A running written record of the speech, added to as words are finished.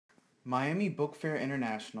Miami Book Fair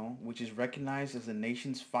International, which is recognized as the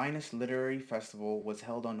nation's finest literary festival, was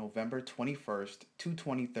held on November 21st to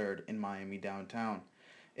 23rd in Miami downtown.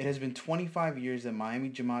 It has been 25 years that Miami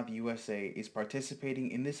Jamaat USA is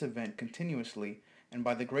participating in this event continuously, and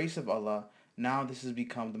by the grace of Allah, now this has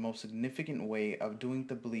become the most significant way of doing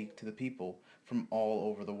tabligh to the people from all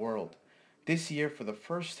over the world. This year, for the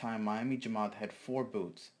first time, Miami Jamaat had four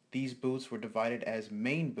booths. These booths were divided as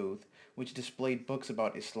main booth, which displayed books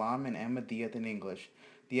about Islam and Ahmadiyyat in English.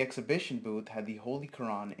 The exhibition booth had the Holy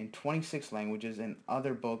Quran in 26 languages and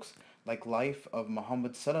other books like Life of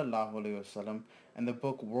Muhammad sallallahu alaihi wasallam and the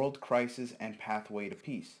book World Crisis and Pathway to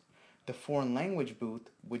Peace. The foreign language booth,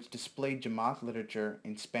 which displayed Jamaat literature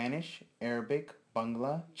in Spanish, Arabic,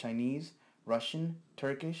 Bangla, Chinese, Russian,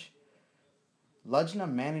 Turkish.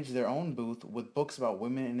 Lajna managed their own booth with books about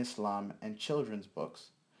women in Islam and children's books.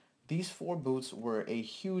 These four booths were a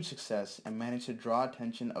huge success and managed to draw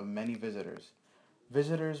attention of many visitors.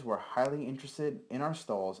 Visitors were highly interested in our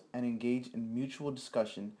stalls and engaged in mutual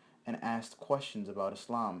discussion and asked questions about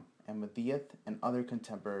Islam, Ahmadiyyat, and other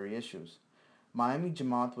contemporary issues. Miami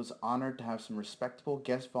Jamaat was honored to have some respectable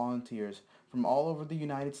guest volunteers from all over the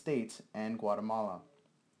United States and Guatemala.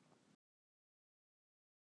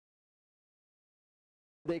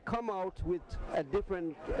 They come out with a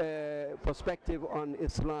different perspective on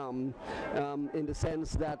Islam, in the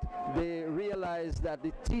sense that they realize that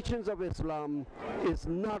the teachings of Islam is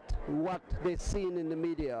not what they've seen in the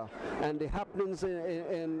media, and the happenings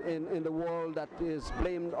in the world that is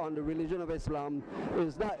blamed on the religion of Islam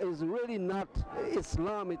is really not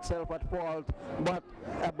Islam itself at fault, but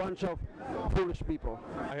a bunch of foolish people.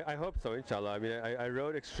 I hope so, inshallah. I mean, I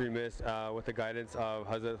wrote Extremists with the guidance of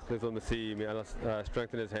Hazrat Khalifah al-Masih, may Allah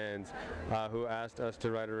strengthen his hands, who asked us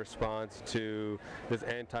to write a response to this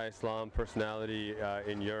anti-Islam personality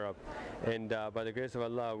in Europe. And by the grace of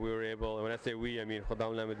Allah, we were able, and when I say we, I mean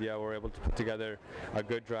Khuddam al-Ahmadiyya, were able to put together a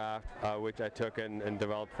good draft, which I took and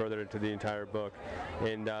developed further into the entire book.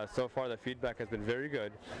 And so far the feedback has been very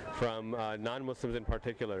good from non-Muslims in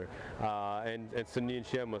particular, and Sunni and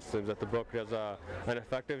Shia Muslims, that the book does an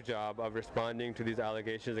effective job of responding to these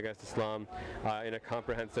allegations against Islam in a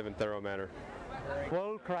comprehensive and thorough manner.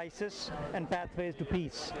 World Crisis and Pathways to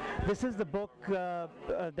Peace. This is the book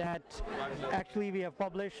that actually we have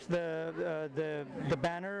published the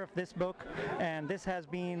banner of this book, and this has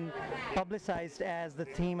been publicized as the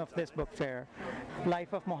theme of this book fair.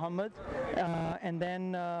 Life of Muhammad, and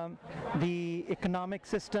then the economic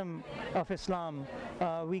system of Islam.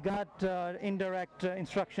 We got indirect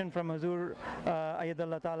instruction from Hazur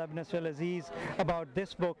Ayyadullah Ta'ala ibn Nasr al-Aziz about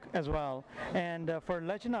this book as well. And for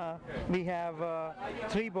Lajna, we have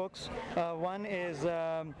three books. One is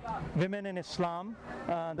Women in Islam,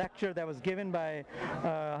 lecture that was given by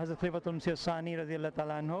Hazrat Khalifatul Masih Sani radiyallahu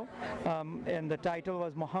ta'ala anhu, and the title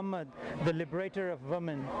was Muhammad, the Liberator of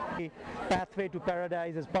Women. The Pathway to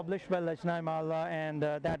Paradise is published by Lajna Imalla, and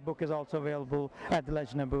that book is also available at the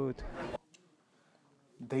Lajna booth.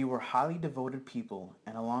 They were highly devoted people,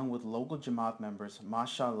 and along with local Jamaat members,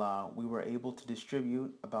 mashallah, we were able to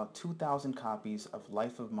distribute about 2,000 copies of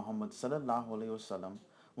Life of Muhammad sallallahu alaihi wasallam,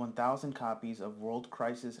 1,000 copies of World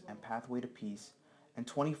Crisis and Pathway to Peace, and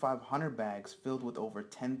 2,500 bags filled with over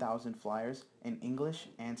 10,000 flyers in English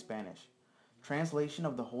and Spanish. Translation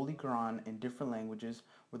of the Holy Quran in different languages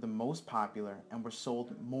were the most popular and were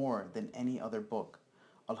sold more than any other book.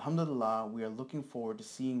 Alhamdulillah, we are looking forward to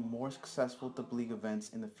seeing more successful tabligh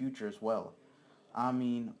events in the future as well.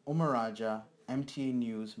 Ameen. Umar Raja, MTA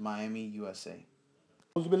News, Miami, USA.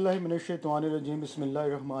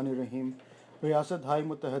 बिस्मिल्लाहिर्रहमानिर्रहीम। रियासत high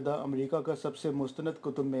मुत्तहदा America का सबसे मुस्तनद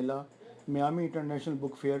कुतुब मेला Miami international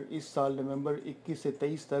book fair इस साल नवंबर 21 से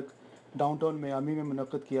 23 तक downtown Miami में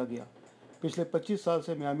मुनक़्क़द किया गया। पिछले 25 साल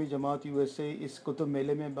से मियामी जमात यूएसए इस कुतुब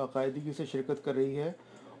मेले में बाकायदगी से शिरकत कर रही है,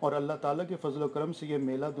 और अल्लाह ताला के फजल करम से ये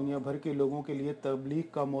मेला दुनिया भर के लोगों के लिए तबलीग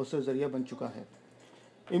का मौसर ज़रिया बन चुका है।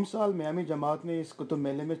 इस साल मियामी जमात ने इस कुतुब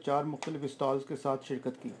मेले में 4 मुख्तलिफ स्टॉल्स के साथ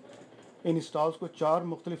शिरकत की। इन स्टॉल्स को 4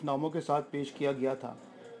 मुख्तलिफ नामों के साथ पेश किया गया था।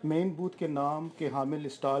 मेन बूथ के नाम के हामिल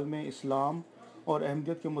स्टॉल में इस्लाम और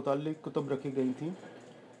अहमदियत के मुतालिक कुतुब रखी गई थी।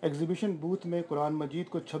 एग्ज़िबिशन बूथ में कुरान मजीद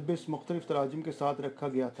को 26 मुख्तलिफ तराजिम के साथ रखा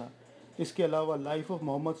गया था। इसके अलावा लाइफ ऑफ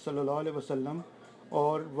मोहम्मद सल्लल्लाहु अलैहि वसल्लम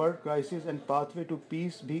और world crisis and pathway to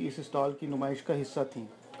piece भी इस स्टॉल की नुमाइश का हिस्सा थी।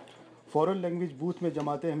 फ़ॉरेन लैंग्वेज बूथ में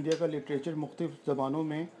जमात अहमदिया का लिटरेचर मुख्तलिफ ज़बानों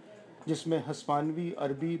में, जिसमें हस्पानवी,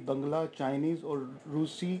 अरबी, बंगला, चाइनीज़ और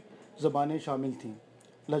रूसी ज़बानें शामिल थीं।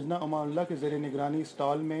 लजना अमानुल्लाह के ज़ेर निगरानी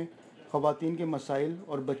स्टॉल में ख़वातीन के मसाइल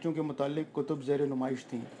और बच्चों के मुतालिक कुतुब ज़ेर नुमाइश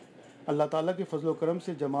थीं। अल्लाह ताला के फजल करम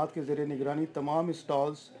से जमात के ज़ेर निगरानी तमाम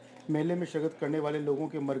स्टॉल्स मेले में शिरकत करने वाले लोगों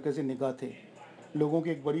के मरकज़ी निगाह थे। लोगों की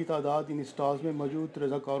एक बड़ी तादाद इन स्टॉल्स में मौजूद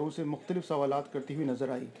रज़ाकारों से मुख्तलिफ सवालात करती हुई नज़र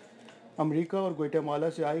आई। अमरीका और ग्वाटेमाला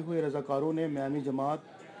से आए हुए रज़ाकारों ने मियामी जमात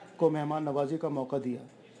को मेहमान नवाजी का मौका दिया।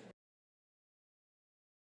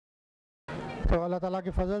 तो अल्लाह ताला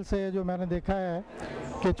के फ़ज़ल से जो मैंने देखा है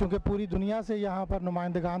कि चूँकि पूरी दुनिया से यहाँ पर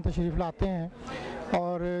नुमाइंदगान तशरीफ़ लाते हैं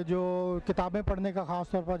और जो किताबें पढ़ने का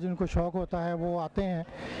ख़ास तौर पर जिनको शौक़ होता है वो आते हैं,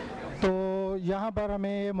 तो यहाँ पर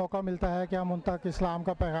हमें ये मौका मिलता है कि हम उन तक इस्लाम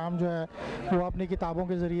का पैगाम जो है वो अपनी किताबों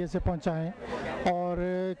के ज़रिए से पहुँचाएँ, और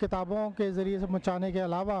किताबों के ज़रिए से पहुँचाने के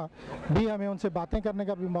अलावा भी हमें उनसे बातें करने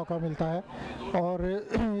का भी मौका मिलता है। और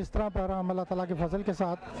इस तरह पर हम अल्लाह ताला के फ़ज़ल के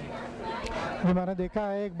साथ जो मैंने देखा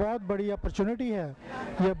है एक बहुत बड़ी अपॉर्चुनिटी है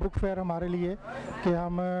ये बुक फेयर हमारे लिए कि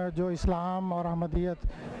हम जो इस्लाम और अहमदियत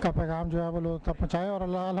का पैगाम जो है वो लोगों तक पहुँचाएँ, और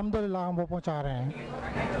अल्हम्दुलिल्लाह हम वो पहुँचा रहे हैं।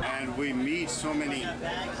 And we meet so many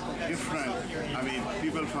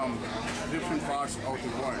people from different parts of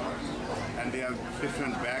the world, and they have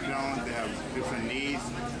different backgrounds, they have different needs,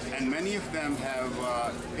 and many of them have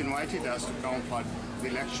invited us to come for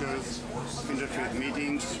the lectures, interfaith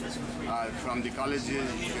meetings from the colleges,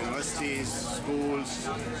 universities, schools,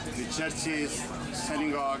 the churches,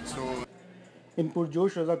 synagogues. So इन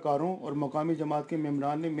पुरजोश रज़ाकारों और मकामी जमात के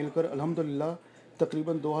मेम्बरान ने मिलकर अल्हम्दुलिल्लाह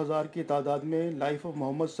तकरीबन 2000 की तादाद में लाइफ ऑफ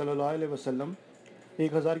मोहम्मद सल्लल्लाहु अलैहि वसल्लम,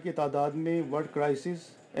 1000 की तादाद में world crisis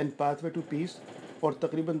and pathway to piece और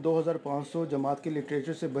तकरीबन 2500 जमात के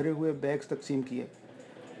लिटरेचर से भरे हुए बैग्स तकसीम किए।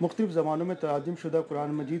 मुख्तलिफ ज़बानों में तर्जुम शुदा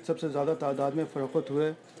कुरान मजीद सबसे ज़्यादा तादाद में फ़रोख्त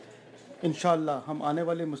हुए। इंशाअल्लाह हम आने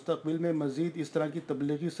वाले मुस्तक़बिल में मज़ीद इस तरह की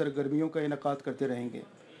तबलीगी सरगर्मियों का इनेकाद करते रहेंगे।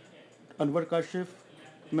 Anwar Kashif,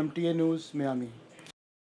 MTA news, Miami.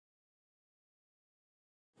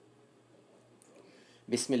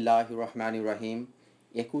 বিসমিল্লাহিররহমানিররহিম।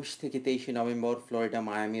 21 থেকে 23 নভেম্বর ফ্লোরিডা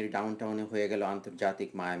মায়ামির ডাউনটাউনে হয়ে গেল আন্তর্জাতিক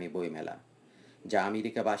মায়ামি বইমেলা, যা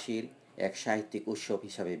আমেরিকাবাসীর এক সাহিত্যিক উৎসব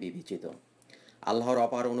হিসাবে বিবেচিত। আল্লাহর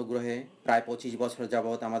অপার অনুগ্রহে প্রায় 25 বছর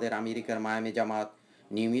যাবৎ আমাদের আমেরিকার মায়ামি জামাত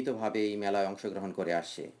নিয়মিতভাবে এই মেলায় অংশগ্রহণ করে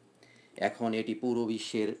আসছে। এখন এটি পুরো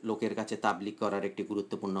বিশ্বের লোকের কাছে তাবলীগ করার একটি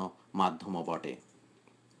গুরুত্বপূর্ণ মাধ্যমও বটে।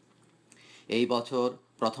 এই বছর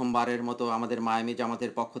প্রথমবারের মতো আমাদের মায়ামি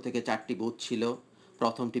জামাতের পক্ষ থেকে 4টি বুথ ছিল।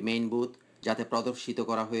 প্রথমটি মেইন বুথ, যাতে প্রদর্শিত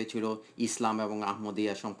করা হয়েছিল ইসলাম এবং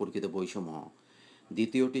আহমদিয়া সম্পর্কিত বইসমূহ।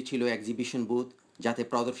 দ্বিতীয়টি ছিল এক্সিবিশন বুথ, যাতে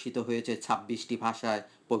প্রদর্শিত হয়েছে 26টি ভাষায়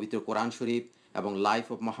পবিত্র কোরআন শরীফ এবং লাইফ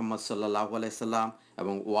অফ মোহাম্মদ সাল্লাল্লাহু আলাইহি সাল্লাম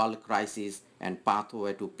এবং world crisis and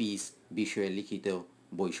pathway to piece বিষয়ে লিখিত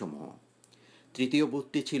বইসমূহ। তৃতীয়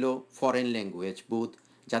বুথটি ছিল ফরেন ল্যাঙ্গুয়েজ বুথ,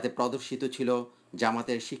 যাতে প্রদর্শিত ছিল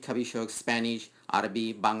জামাতের শিক্ষা বিষয়ক স্প্যানিশ, আরবি,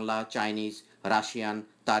 বাংলা, চাইনিজ, রাশিয়ান,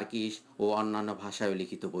 তার্কিশ ও অন্যান্য ভাষায়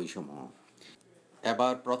লিখিত বইসমূহ।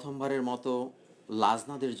 এবার প্রথমবারের মতো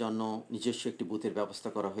লাজনাদের জন্য নিজস্ব একটি বুথের ব্যবস্থা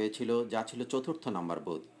করা হয়েছিল, যা ছিল 4র্থ নম্বর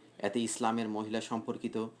বুথ। এতে ইসলামের মহিলা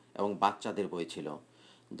সম্পর্কিত এবং বাচ্চাদের বই ছিল।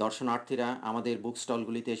 দর্শনার্থীরা আমাদের বুক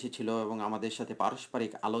স্টলগুলিতে এসেছিল এবং আমাদের সাথে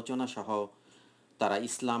পারস্পরিক আলোচনা সহ তারা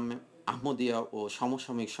ইসলাম, আহমদিয়া ও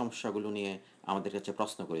সমসাময়িক সমস্যাগুলো নিয়ে আমাদের কাছে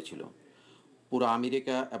প্রশ্ন করেছিল। পুরো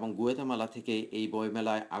আমেরিকা এবং গুয়াতেমালা থেকে এই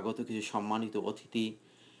বইমেলায় আগত কিছু সম্মানিত অতিথি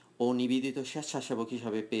ও নিবেদিত স্বেচ্ছাসেবক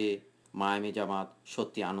হিসাবে পেয়ে মায়ামি জামাত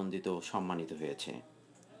সত্যি আনন্দিত ও সম্মানিত হয়েছে।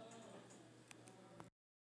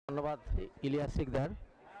 ধন্যবাদ ইলিয়াস সিকদার।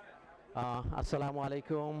 আসসালামু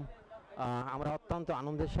আলাইকুম। আমরা অত্যন্ত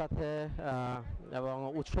আনন্দের সাথে এবং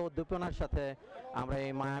উৎসাহ উদ্দীপনার সাথে আমরা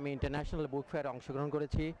এই মায়ামি ইন্টারন্যাশনাল বুক ফেয়ারে অংশগ্রহণ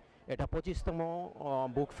করেছি। এটা 25তম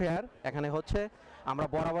বুক ফেয়ার এখানে হচ্ছে। আমরা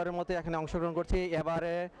বরাবরের মতো এখানে অংশগ্রহণ করছি।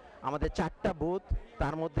 এবারে আমাদের 4টা বুথ,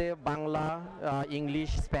 তার মধ্যে বাংলা, ইংলিশ,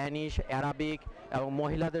 স্প্যানিশ, অ্যারাবিক এবং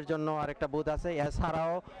মহিলাদের জন্য আরেকটা বুথ আছে।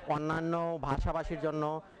 এছাড়াও অন্যান্য ভাষাভাষীর জন্য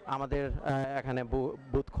আমাদের এখানে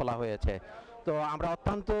বুথ খোলা হয়েছে। তো আমরা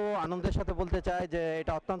অত্যন্ত আনন্দের সাথে বলতে চাই যে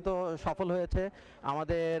এটা অত্যন্ত সফল হয়েছে।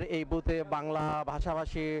 আমাদের এই বুথে বাংলা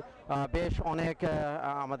ভাষাভাষী বেশ অনেক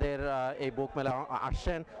আমাদের এই বুক মেলা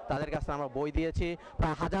আসছেন, তাদের কাছে আমরা বই দিয়েছি।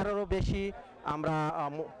 প্রায় 1000-এরও বেশি আমরা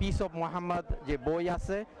পিস অফ মোহাম্মদ যে বই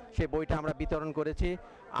আছে সেই বইটা আমরা বিতরণ করেছি।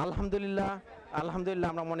 আলহামদুলিল্লাহ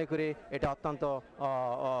আমরা মনে করি এটা অত্যন্ত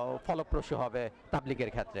ফলপ্রসূ হবে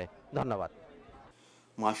তাবলীগের ক্ষেত্রে। ধন্যবাদ।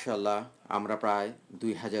 মাশাআল্লাহ, আমরা প্রায়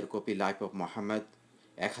 2000 copy life of Mohammad,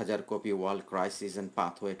 1000 copy world crisis and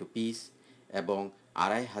pathway to piece এবং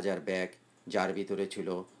 2500 ব্যাগ, যার ভিতরে ছিল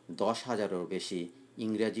 10,000-এরও বেশি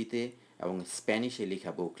ইংরেজিতে এবং স্প্যানিশে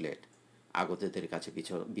লেখা বুকলেট আগতদের কাছে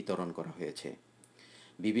বিতরণ করা হয়েছে।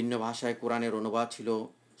 বিভিন্ন ভাষায় কোরআনের অনুবাদ ছিল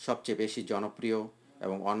সবচেয়ে বেশি জনপ্রিয়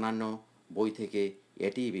এবং অন্যান্য বই থেকে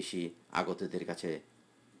এটিই বেশি আগতদের কাছে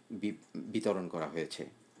বিতরণ করা হয়েছে।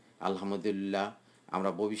 আলহামদুলিল্লাহ,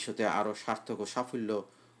 আমরা ভবিষ্যতে আরও সার্থক ও সাফল্য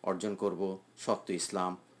অর্জন করব সত্য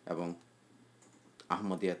ইসলাম এবং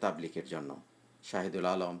আহমদিয়া তাবলিগের জন্য। Shahidul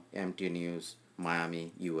Alam, MTA news, Miami,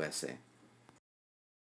 USA।